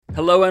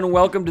Hello and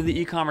welcome to the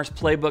e-commerce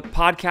playbook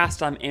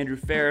podcast. I'm Andrew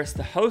Ferris,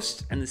 the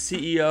host and the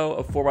CEO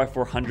of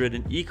 4x400,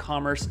 an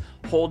e-commerce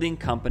holding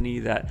company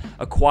that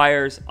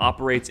acquires,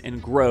 operates,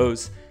 and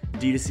grows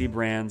D2C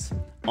brands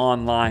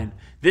online.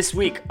 This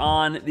week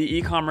on the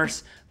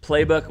e-commerce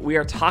playbook, we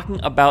are talking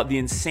about the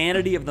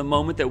insanity of the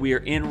moment that we are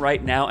in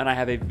right now, and I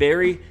have a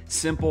very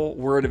simple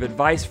word of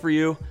advice for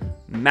you: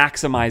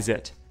 maximize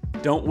it.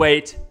 Don't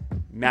wait,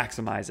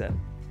 maximize it.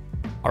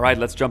 All right,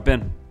 let's jump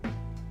in.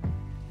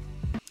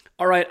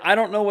 All right, I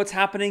don't know what's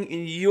happening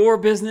in your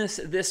business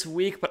this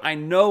week, but I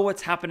know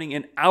what's happening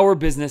in our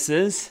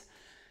businesses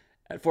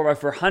at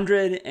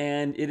 4x400,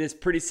 and it is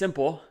pretty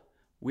simple.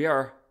 We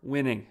are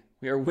winning.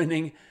 We are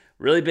winning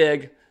really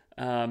big,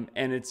 and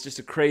it's just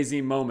a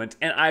crazy moment.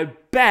 And I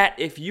bet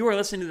if you are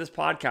listening to this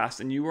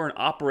podcast and you are an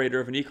operator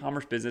of an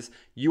e-commerce business,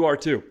 you are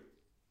too.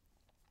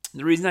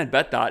 The reason I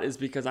bet that is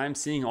because I'm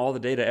seeing all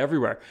the data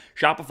everywhere.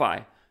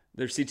 Shopify,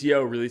 their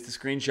CTO released a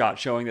screenshot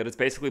showing that it's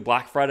basically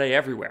Black Friday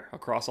everywhere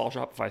across all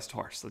Shopify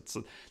stores.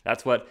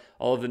 That's what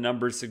all of the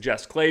numbers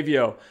suggest.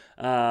 Klaviyo,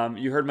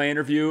 you heard my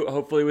interview,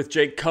 hopefully with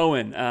Jake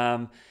Cohen.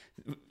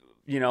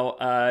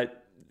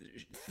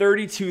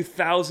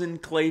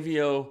 32,000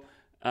 Klaviyo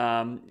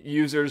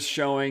users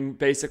showing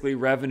basically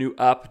revenue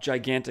up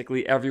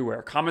gigantically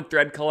everywhere. Common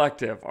Thread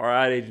Collective, our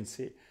ad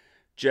agency,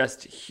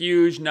 just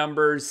huge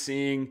numbers,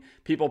 seeing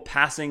people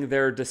passing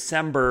their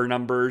December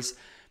numbers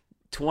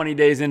 20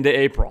 days into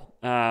April.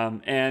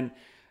 And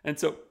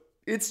so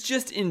it's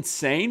just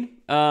insane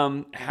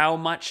how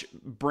much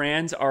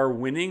brands are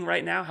winning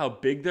right now, how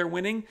big they're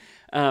winning.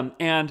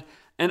 And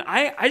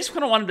I just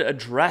kind of wanted to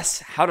address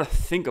how to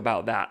think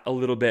about that a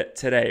little bit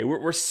today.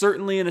 We're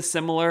certainly in a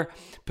similar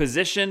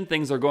position.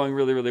 Things are going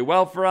really, really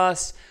well for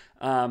us.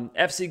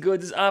 FC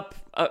Goods is up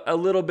a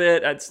little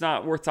bit. It's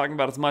not worth talking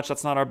about as much.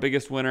 That's not our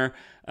biggest winner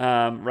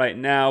right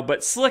now.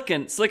 But Slick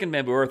and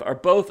Bamboo Earth are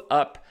both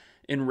up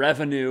in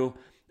revenue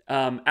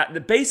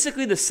at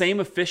basically the same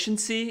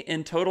efficiency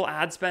in total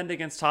ad spend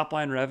against top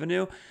line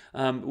revenue.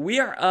 We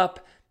are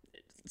up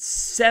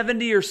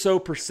 70 or so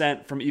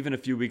 % from even a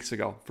few weeks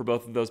ago for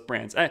both of those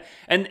brands.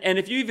 And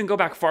if you even go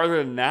back farther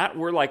than that,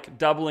 we're like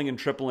doubling and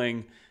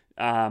tripling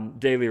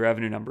daily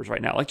revenue numbers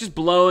right now, like just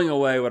blowing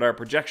away what our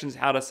projections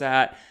had us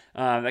at.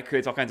 That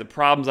creates all kinds of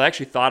problems. I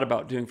actually thought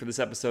about doing for this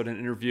episode an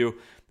interview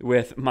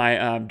with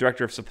my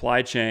director of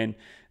supply chain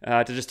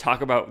to just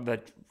talk about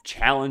the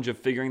challenge of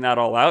figuring that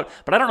all out.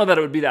 But I don't know that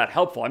it would be that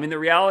helpful. I mean, the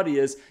reality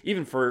is,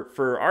 even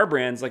for our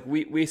brands, like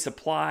we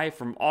supply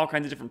from all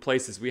kinds of different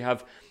places. We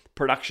have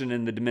production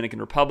in the Dominican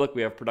Republic,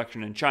 we have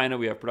production in China,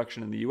 we have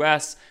production in the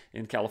US,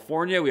 in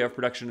California, we have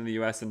production in the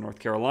US in North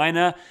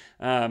Carolina,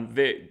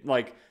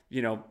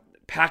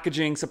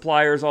 packaging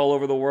suppliers all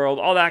over the world,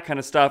 all that kind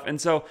of stuff. And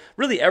so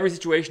really every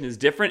situation is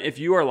different. If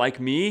you are like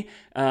me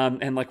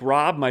and like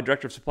Rob, my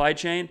director of supply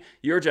chain,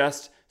 you're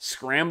just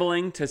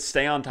scrambling to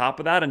stay on top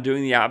of that and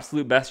doing the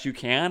absolute best you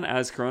can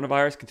as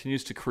coronavirus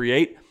continues to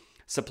create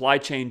supply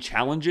chain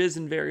challenges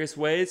in various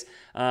ways.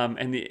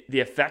 And the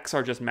effects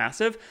are just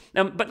massive.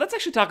 But let's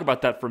actually talk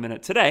about that for a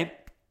minute. Today,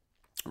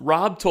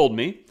 Rob told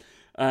me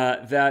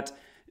that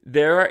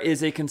there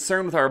is a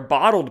concern with our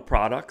bottled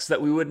products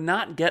that we would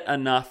not get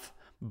enough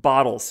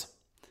bottles.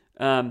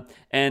 And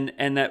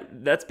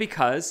that's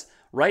because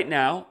right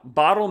now,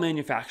 bottle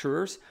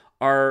manufacturers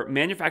are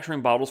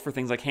manufacturing bottles for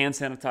things like hand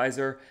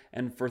sanitizer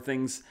and for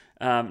things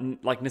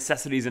like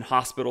necessities in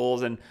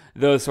hospitals and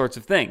those sorts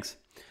of things.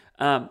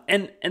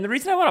 And the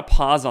reason I want to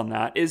pause on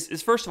that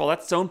is first of all,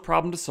 that's its own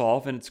problem to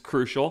solve, and it's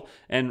crucial.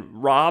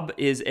 And Rob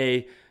is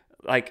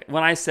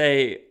when I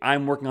say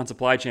I'm working on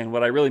supply chain,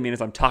 what I really mean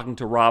is I'm talking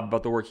to Rob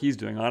about the work he's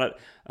doing on it.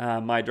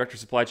 My director of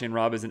supply chain,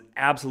 Rob, is an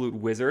absolute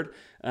wizard.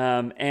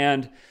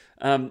 And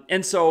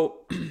so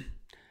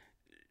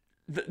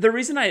the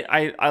reason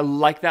I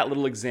like that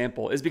little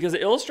example is because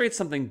it illustrates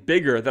something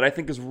bigger that I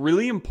think is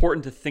really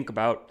important to think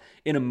about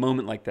in a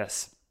moment like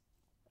this.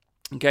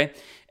 Okay?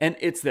 And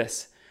it's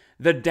this.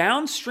 The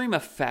downstream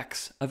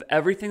effects of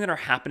everything that are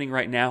happening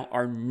right now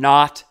are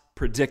not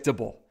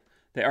predictable.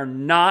 They are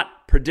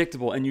not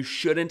predictable, and you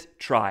shouldn't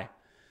try.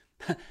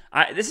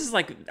 I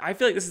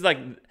feel like this is like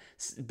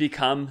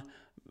become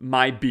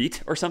my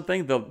beat or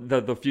something,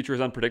 the future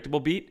is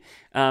unpredictable beat.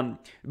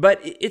 But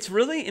it's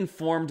really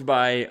informed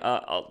by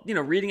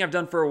reading I've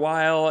done for a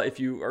while. If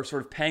you are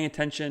sort of paying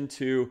attention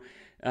to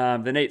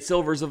the Nate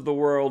Silvers of the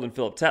world and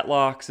Philip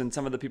Tetlocks and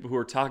some of the people who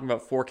are talking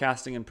about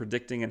forecasting and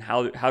predicting and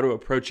how to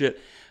approach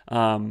it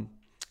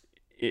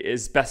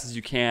as best as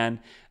you can.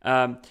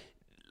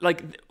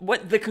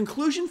 What the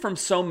conclusion from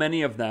so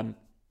many of them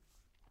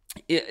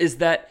is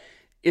that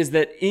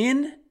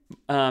in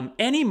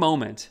any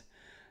moment,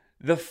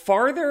 the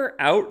farther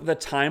out the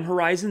time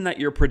horizon that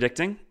you're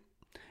predicting,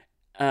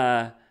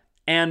 and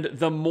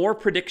the more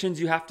predictions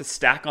you have to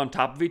stack on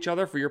top of each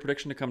other for your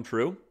prediction to come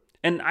true.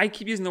 And I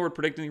keep using the word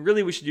predicting.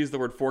 Really, we should use the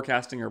word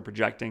forecasting or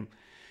projecting.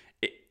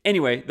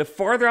 Anyway, the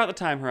farther out the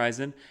time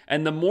horizon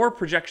and the more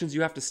projections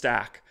you have to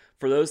stack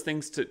for those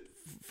things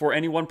for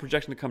any one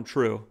projection to come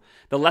true,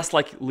 the less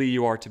likely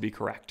you are to be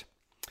correct.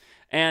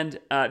 And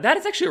that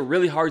is actually a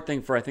really hard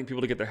thing for, I think,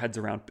 people to get their heads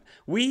around.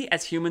 We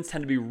as humans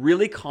tend to be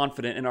really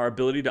confident in our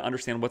ability to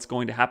understand what's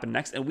going to happen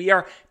next, and we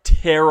are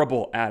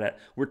terrible at it.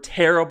 We're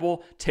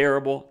terrible,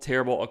 terrible,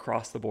 terrible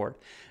across the board.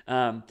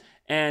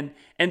 And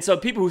so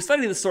people who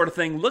study this sort of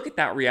thing look at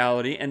that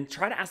reality and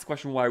try to ask the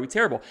question, why are we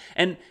terrible?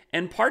 And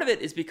part of it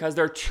is because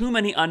there are too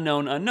many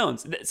unknown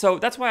unknowns. So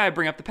that's why I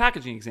bring up the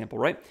packaging example,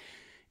 right?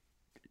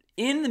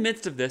 In the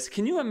midst of this,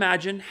 can you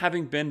imagine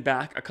having been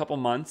back a couple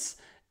months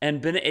and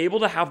been able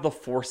to have the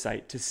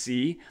foresight to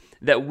see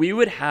that we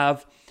would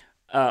have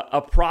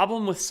a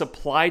problem with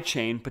supply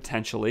chain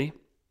potentially,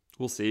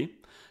 we'll see,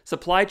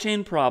 supply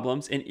chain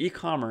problems in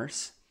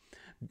e-commerce,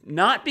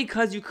 not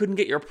because you couldn't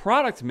get your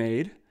product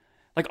made.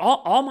 Like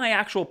all my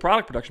actual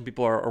product production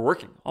people are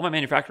working. All my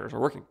manufacturers are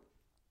working.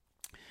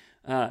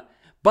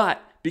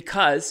 But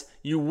because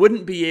you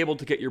wouldn't be able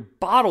to get your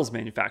bottles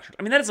manufactured.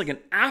 I mean, that is like an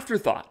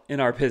afterthought in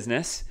our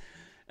business.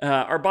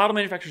 Our bottle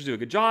manufacturers do a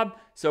good job,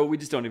 so we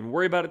just don't even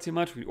worry about it too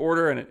much. We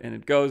order and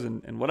it goes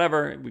and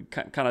whatever. We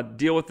kind of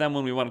deal with them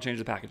when we want to change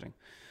the packaging.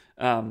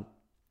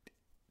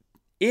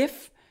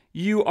 If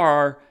you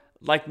are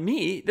like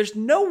me, there's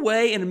no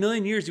way in a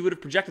million years you would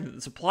have projected that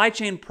the supply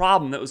chain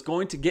problem that was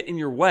going to get in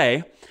your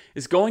way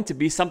is going to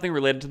be something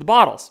related to the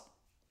bottles.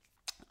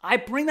 I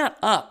bring that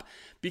up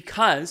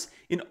because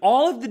in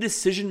all of the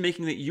decision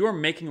making that you are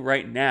making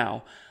right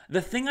now,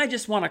 the thing I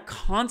just want to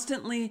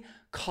constantly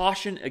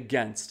caution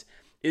against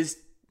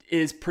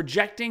is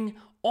projecting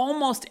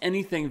almost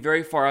anything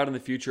very far out in the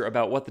future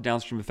about what the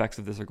downstream effects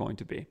of this are going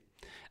to be.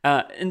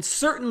 And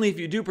certainly if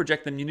you do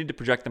project them, you need to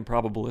project them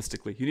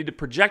probabilistically. You need to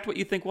project what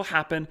you think will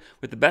happen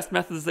with the best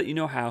methods that you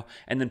know how,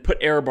 and then put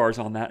error bars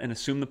on that and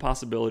assume the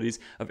possibilities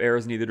of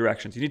errors in either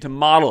directions. You need to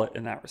model it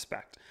in that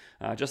respect.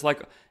 Just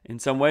like in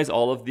some ways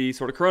all of the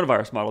sort of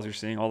coronavirus models you're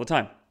seeing all the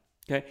time.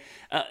 Okay,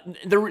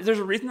 there's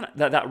a reason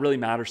that really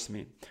matters to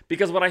me,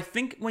 because what I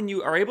think when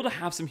you are able to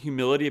have some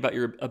humility about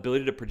your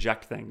ability to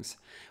project things,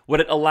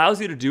 what it allows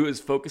you to do is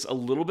focus a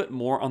little bit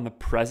more on the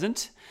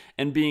present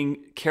and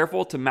being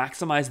careful to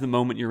maximize the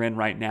moment you're in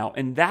right now.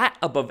 And that,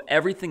 above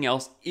everything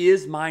else,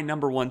 is my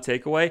number one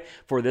takeaway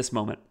for this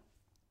moment.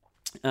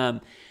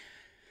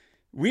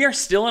 We are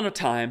still in a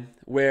time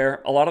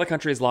where a lot of the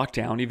country is locked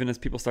down, even as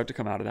people start to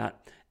come out of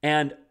that.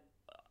 And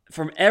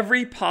from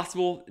every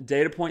possible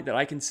data point that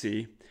I can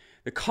see,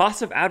 the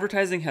cost of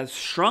advertising has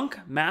shrunk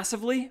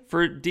massively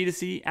for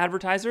D2C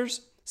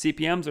advertisers.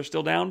 CPMs are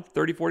still down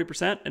 30,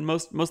 40% in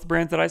most of the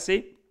brands that I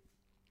see.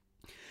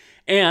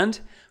 And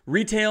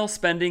retail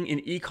spending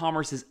in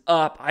e-commerce is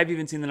up. I've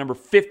even seen the number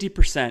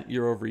 50%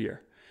 year over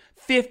year.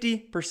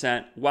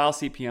 50% while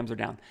CPMs are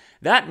down.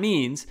 That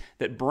means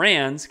that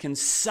brands can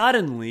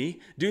suddenly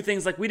do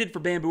things like we did for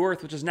Bamboo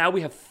Earth, which is now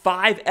we have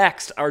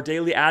 5x our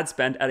daily ad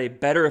spend at a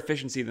better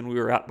efficiency than we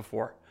were at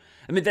before.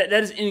 I mean, that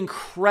is an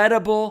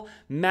incredible,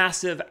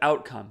 massive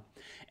outcome.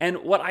 And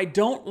what I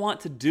don't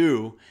want to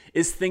do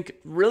is think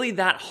really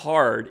that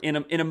hard in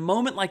a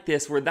moment like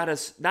this where that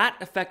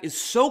effect is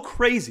so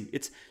crazy.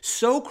 It's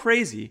so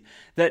crazy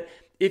that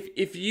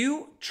if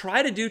you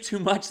try to do too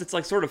much that's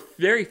like sort of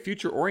very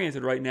future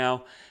oriented right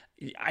now,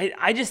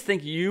 I just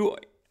think you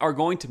are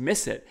going to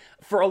miss it.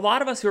 For a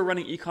lot of us who are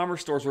running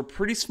e-commerce stores, we're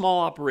pretty small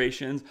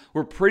operations,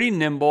 we're pretty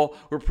nimble,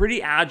 we're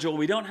pretty agile,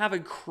 we don't have a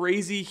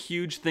crazy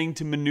huge thing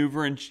to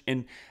maneuver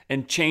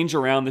and change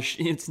around.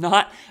 It's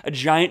not a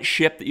giant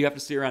ship that you have to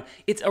steer around.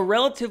 It's a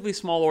relatively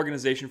small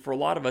organization for a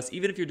lot of us,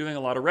 even if you're doing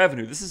a lot of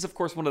revenue. This is, of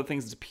course, one of the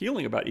things that's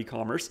appealing about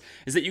e-commerce,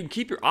 is that you can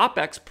keep your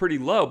OpEx pretty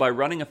low by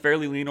running a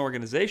fairly lean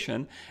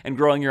organization and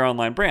growing your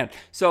online brand.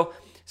 So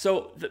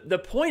the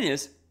point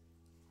is,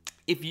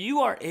 if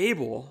you are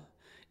able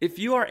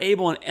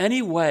in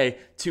any way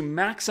to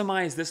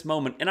maximize this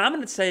moment, and I'm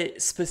going to say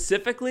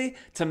specifically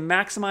to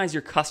maximize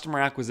your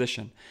customer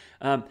acquisition,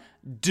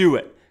 do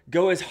it.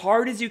 Go as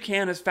hard as you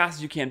can, as fast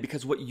as you can,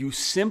 because what you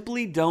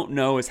simply don't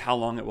know is how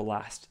long it will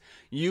last.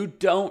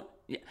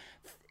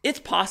 It's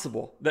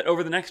possible that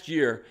over the next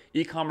year,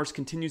 e-commerce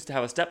continues to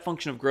have a step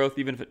function of growth,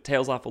 even if it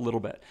tails off a little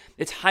bit.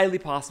 It's highly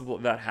possible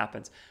that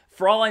happens.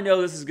 For all I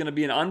know, this is going to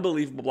be an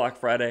unbelievable Black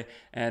Friday,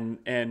 and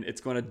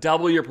it's going to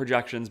double your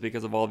projections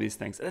because of all these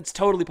things. It's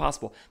totally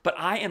possible. But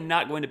I am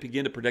not going to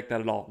begin to predict that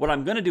at all. What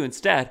I'm going to do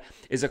instead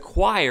is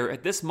acquire,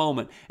 at this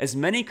moment, as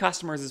many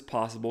customers as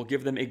possible,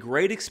 give them a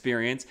great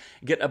experience,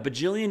 get a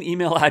bajillion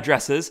email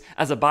addresses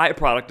as a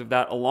byproduct of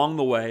that along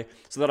the way,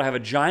 so that I have a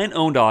giant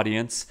owned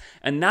audience,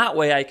 and that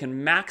way I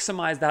can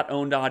maximize that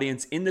owned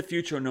audience in the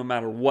future no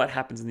matter what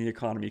happens in the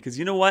economy. Because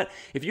you know what?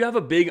 If you have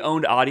a big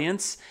owned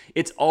audience,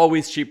 it's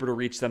always cheaper to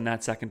reach them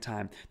that second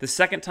time. The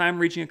second time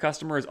reaching a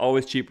customer is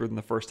always cheaper than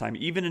the first time,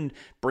 even in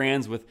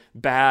brands with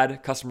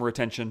bad customer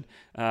retention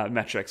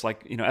metrics,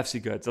 like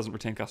FC Goods doesn't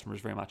retain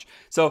customers very much.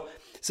 So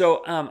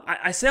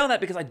I say all that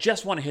because I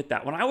just want to hit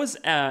that. When I was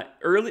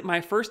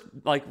my first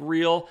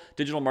real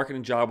digital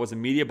marketing job was a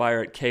media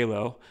buyer at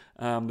Kalo,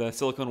 the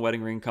silicone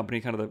wedding ring company,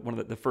 kind of one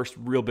of the first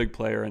real big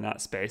player in that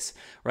space,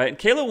 right? And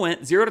Kalo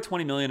went 0 to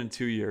 20 million in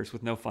 2 years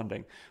with no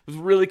funding. It was a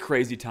really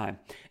crazy time.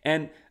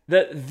 And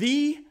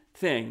the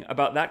thing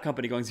about that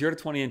company going 0 to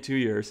 20 in 2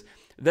 years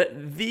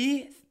that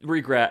the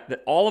regret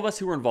that all of us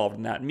who were involved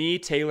in that, me,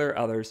 Taylor,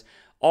 others,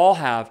 all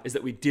have is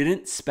that we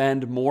didn't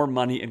spend more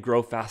money and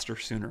grow faster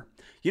sooner.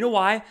 You know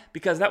why?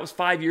 Because that was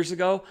 5 years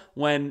ago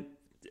when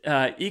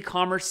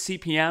e-commerce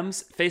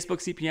CPMs, Facebook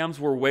CPMs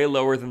were way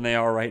lower than they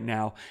are right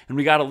now. And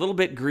we got a little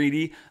bit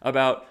greedy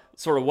about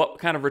sort of what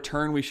kind of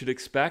return we should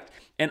expect.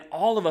 And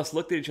all of us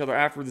looked at each other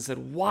afterwards and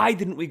said, why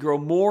didn't we grow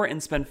more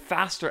and spend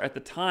faster at the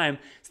time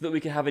so that we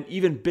could have an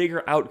even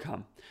bigger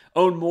outcome?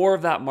 Own more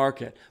of that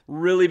market,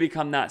 really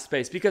become that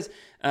space, because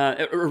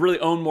or really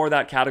own more of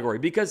that category,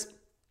 because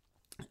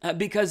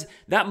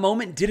that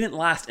moment didn't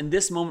last, and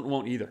this moment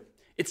won't either.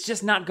 It's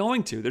just not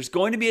going to. There's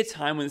going to be a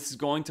time when this is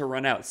going to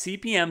run out.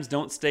 CPMs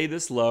don't stay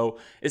this low,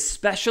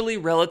 especially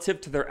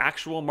relative to their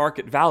actual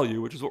market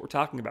value, which is what we're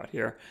talking about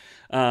here.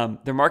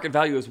 Their market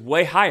value is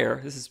way higher.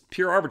 This is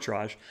pure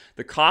arbitrage.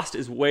 The cost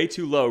is way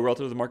too low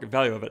relative to the market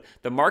value of it.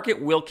 The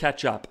market will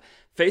catch up.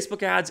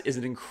 Facebook ads is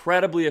an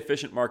incredibly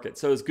efficient market.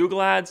 So is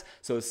Google ads.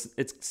 So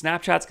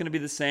Snapchat's going to be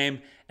the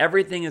same.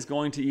 Everything is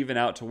going to even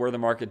out to where the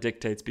market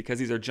dictates, because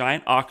these are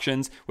giant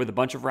auctions with a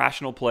bunch of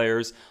rational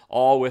players,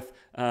 all with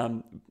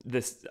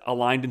this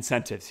aligned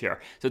incentives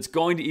here. So it's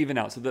going to even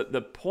out. So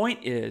the point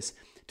is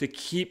to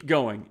keep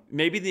going.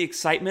 Maybe the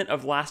excitement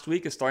of last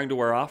week is starting to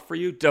wear off for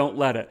you. Don't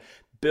let it.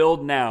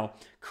 Build now.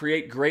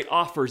 Create great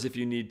offers if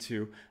you need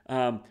to.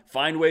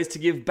 Find ways to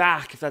give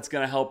back if that's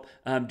going to help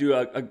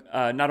do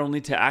not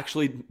only to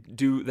actually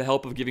do the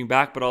help of giving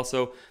back, but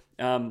also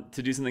to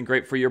do something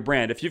great for your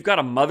brand. If you've got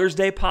a Mother's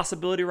Day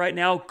possibility right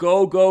now,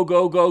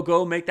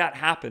 go, make that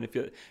happen if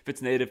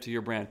it's native to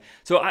your brand.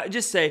 So I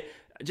just say,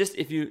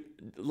 if you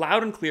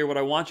loud and clear, what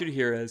I want you to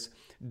hear is,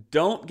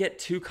 don't get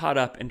too caught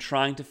up in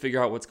trying to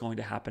figure out what's going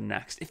to happen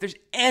next. If there's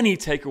any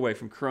takeaway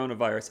from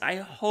coronavirus, I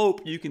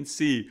hope you can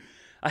see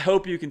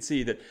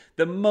that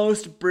the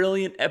most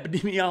brilliant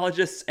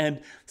epidemiologists and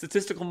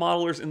statistical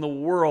modelers in the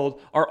world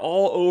are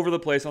all over the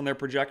place on their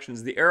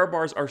projections. The error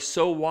bars are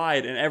so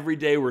wide, and every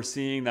day we're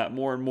seeing that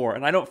more and more.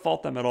 And I don't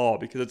fault them at all,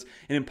 because it's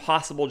an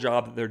impossible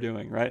job that they're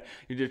doing, right?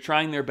 They're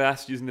trying their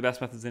best, using the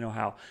best methods they know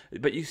how.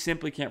 But you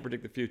simply can't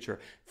predict the future.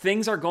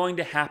 Things are going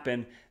to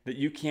happen that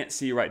you can't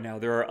see right now.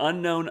 There are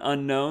unknown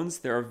unknowns.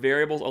 There are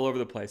variables all over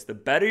the place. The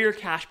better your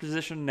cash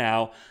position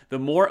now, the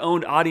more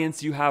owned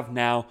audience you have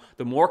now,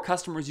 the more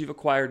customers you've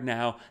acquired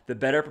now, the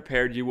better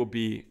prepared you will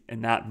be in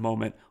that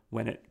moment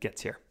when it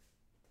gets here.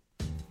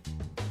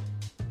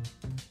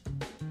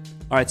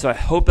 All right, so I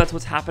hope that's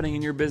what's happening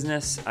in your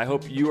business. I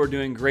hope you are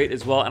doing great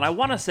as well. And I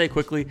want to say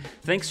quickly,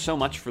 thanks so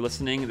much for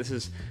listening. This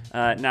is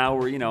now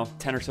we're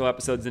 10 or so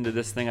episodes into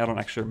this thing. I don't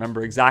actually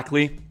remember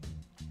exactly.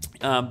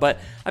 But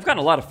I've gotten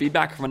a lot of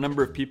feedback from a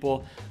number of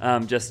people,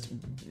 just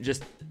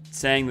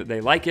saying that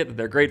they like it, that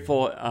they're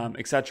grateful,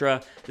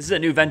 etc. This is a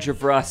new venture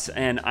for us,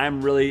 and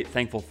I'm really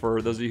thankful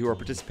for those of you who are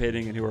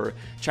participating and who are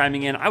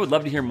chiming in. I would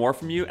love to hear more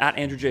from you. At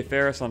Andrew J.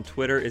 Faris on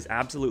Twitter is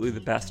absolutely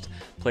the best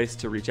place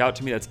to reach out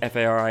to me. That's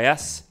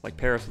Faris, like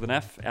Paris with an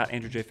F, at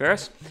Andrew J.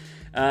 Faris.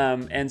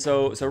 And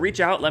so reach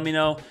out, let me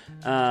know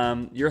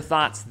your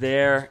thoughts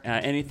there,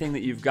 anything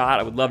that you've got.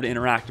 I would love to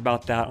interact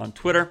about that on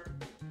Twitter.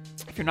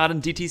 If you're not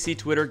on DTC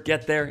Twitter,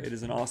 get there. It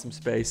is an awesome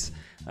space.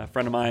 A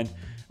friend of mine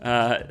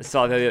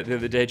saw the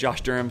other day,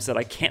 Josh Durham, said,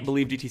 I can't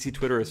believe DTC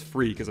Twitter is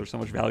free because there's so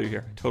much value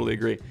here. Totally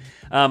agree.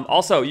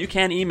 Also, you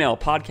can email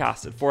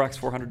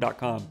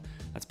podcast@4x400.com.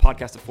 That's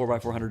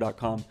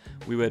podcast@4x400.com.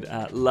 We would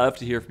love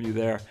to hear from you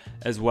there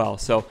as well.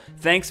 So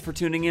thanks for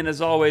tuning in. As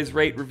always,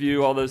 rate,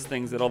 review, all those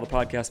things that all the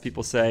podcast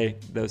people say.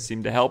 Those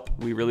seem to help.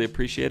 We really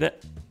appreciate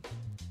it.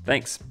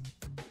 Thanks.